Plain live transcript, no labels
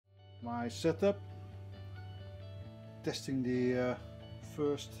my setup, testing the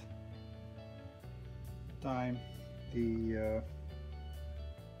first time the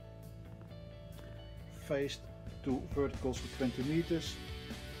phased to verticals for 20 meters.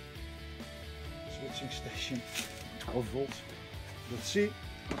 Switching station 12 volts. Let's see.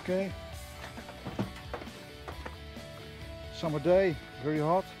 Okay. Summer day, very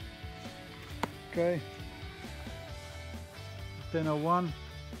hot. Okay. 10:01.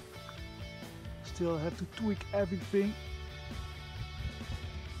 Still have to tweak everything.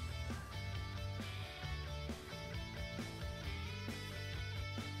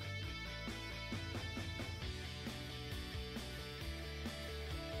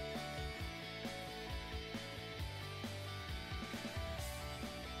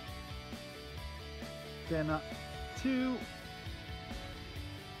 Antenna 2.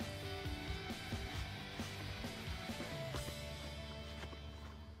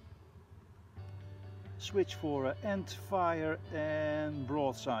 Switch for end fire and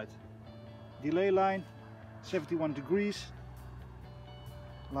broadside. Delay line 71 degrees.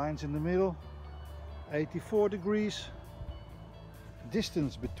 Lines in the middle 84 degrees.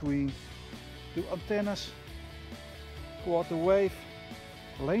 Distance between two antennas. Quarter wave.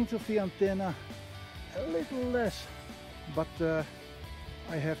 Length of the antenna a little less, but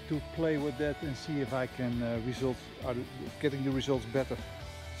I have to play with that and see if I can getting the results better.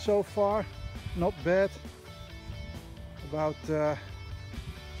 So far not bad. About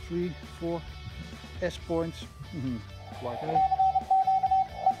 3-4 S points. Quite okay.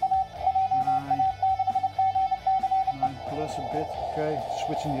 9 plus a bit. Okay,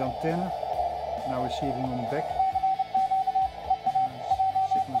 switching the antenna. Now receiving on back.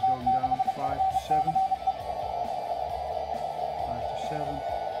 Signals going down 5 to 7. 5 to 7.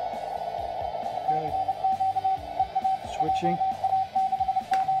 Okay. Switching.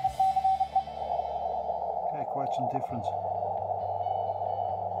 Okay, quite some difference.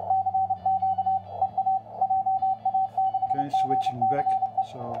 Okay, switching back.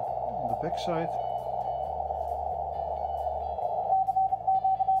 So on the back side.